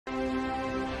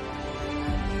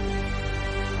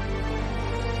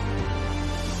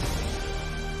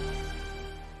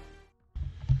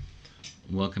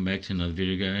Welcome back to another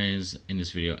video, guys. In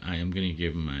this video I am going to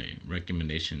give my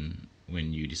recommendation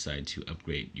when you decide to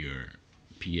upgrade your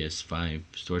PS5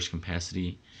 storage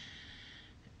capacity,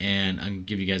 and I'm going to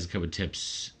give you guys a couple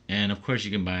tips. And of course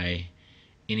you can buy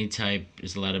any type.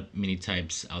 There's a lot of mini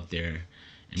types out there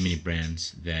and mini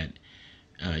brands that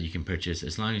you can purchase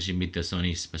as long as you meet the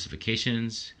Sony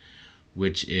specifications,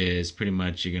 which is pretty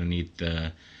much you're going to need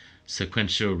the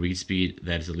sequential read speed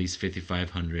that is at least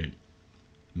 5500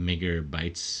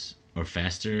 megabytes or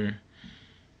faster,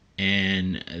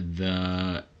 and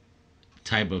the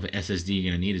type of SSD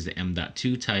you're going to need is the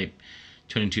M.2 type,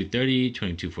 2230,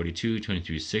 2242,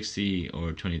 2260,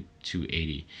 or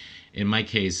 2280. In my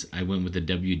case, I went with the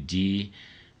WD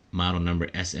model number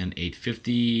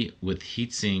SN850 with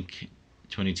heatsink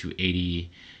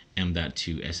 2280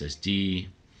 M.2 SSD,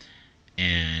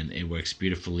 and it works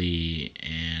beautifully.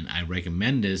 And I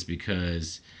recommend this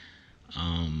because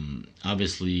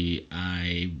obviously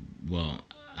I've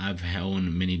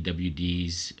owned many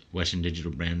WDs, Western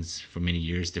Digital brands, for many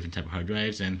years, different type of hard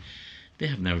drives, and they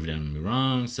have never done me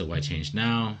wrong, so why change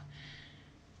now?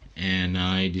 And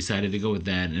I decided to go with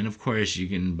that. And of course you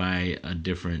can buy a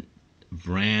different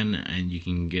brand and you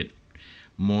can get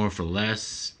more for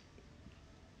less,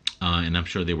 and I'm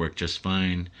sure they work just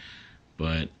fine,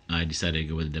 but I decided to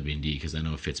go with the WD because I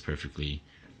know it fits perfectly.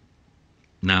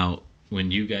 Now when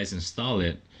you guys install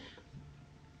it,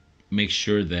 make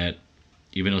sure that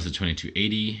even though it's a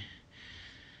 2280,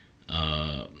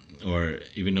 or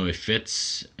even though it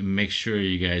fits, make sure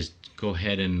you guys go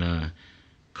ahead and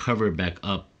cover it back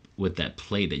up with that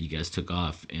plate that you guys took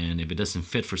off. And if it doesn't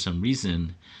fit for some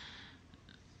reason,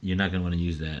 you're not going to want to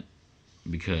use that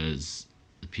because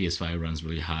the PS5 runs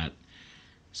really hot.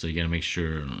 So you got to make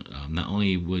sure, not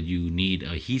only will you need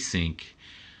a heatsink,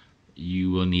 you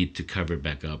will need to cover it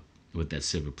back up with that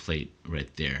silver plate right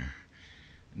there.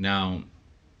 Now,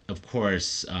 of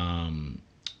course,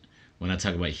 when I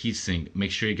talk about heatsink, make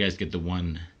sure you guys get the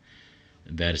one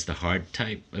that is the hard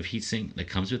type of heatsink that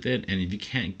comes with it. And if you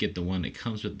can't get the one that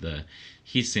comes with the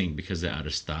heatsink because they're out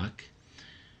of stock,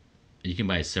 you can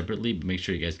buy it separately, but make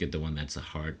sure you guys get the one that's a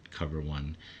hard cover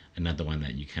one and not the one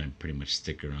that you kind of pretty much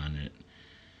sticker on it.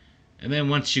 And then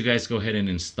once you guys go ahead and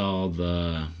install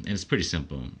and it's pretty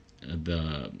simple,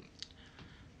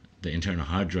 the internal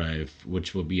hard drive,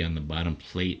 which will be on the bottom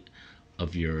plate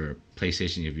of your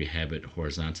PlayStation if you have it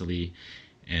horizontally,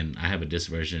 and I have a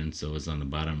disc version, so it's on the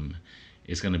bottom.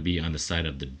 It's going to be on the side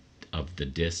of the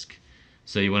disc,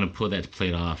 so you want to pull that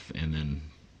plate off, and then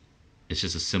it's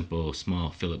just a simple small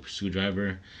Phillips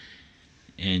screwdriver,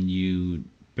 and you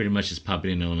pretty much just pop it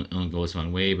in. On goes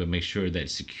one way, but make sure that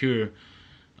it's secure.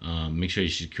 Make sure you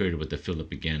secure it with the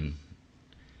Phillip again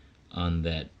on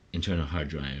that internal hard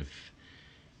drive.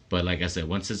 But like I said,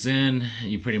 once it's in,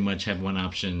 you pretty much have one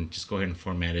option. Just go ahead and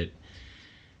format it.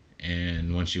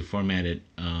 And once you format it,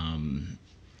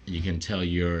 you can tell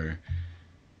your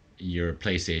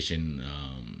PlayStation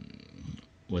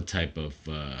what type of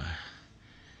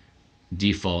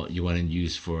default you want to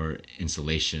use for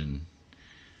installation.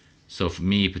 So for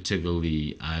me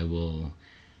particularly, I will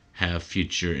have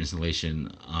future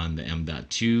installation on the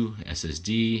M.2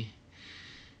 SSD,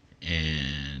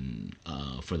 and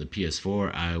for the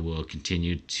PS4 I will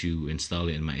continue to install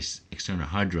it in my external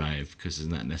hard drive because it's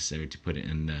not necessary to put it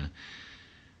in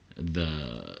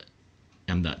the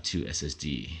M.2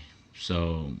 SSD.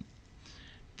 So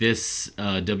this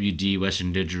WD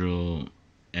Western Digital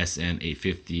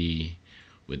SN850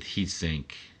 with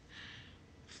heatsink,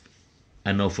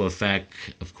 I know for a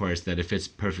fact, of course, that it fits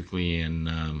perfectly,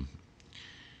 and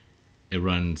it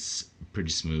runs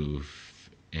pretty smooth.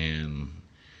 And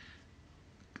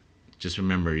just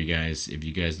remember, you guys, if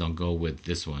you guys don't go with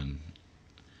this one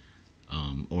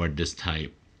or this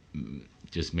type,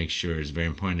 just make sure, it's very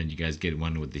important that you guys get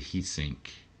one with the heatsink.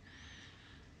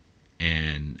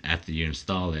 And after you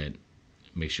install it,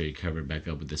 make sure you cover it back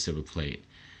up with the silver plate.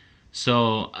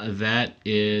 So that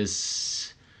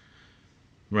is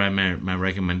my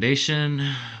recommendation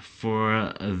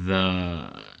for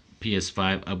the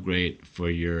PS5 upgrade for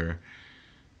your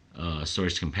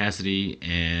storage capacity.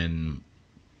 And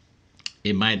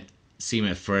it might seem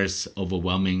at first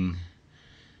overwhelming,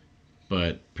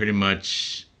 but pretty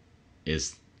much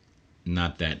it's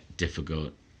not that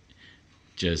difficult.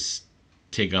 Just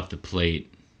take off the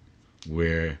plate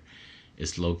where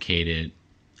it's located,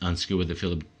 unscrew with the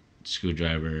Phillips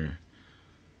screwdriver,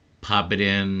 pop it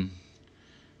in,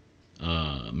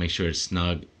 make sure it's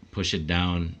snug, push it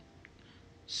down,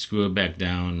 screw it back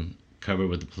down, cover it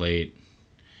with the plate,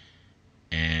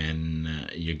 and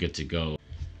you're good to go.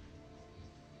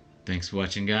 Thanks for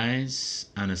watching, guys.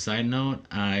 On a side note,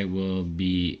 I will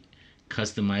be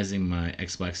customizing my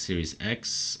Xbox Series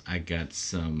X. I got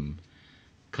some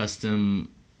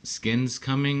custom skins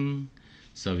coming,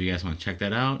 so if you guys want to check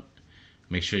that out,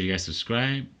 make sure you guys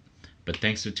subscribe. But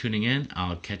thanks for tuning in.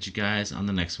 I'll catch you guys on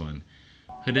the next one.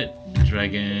 Hooded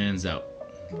Dragons out.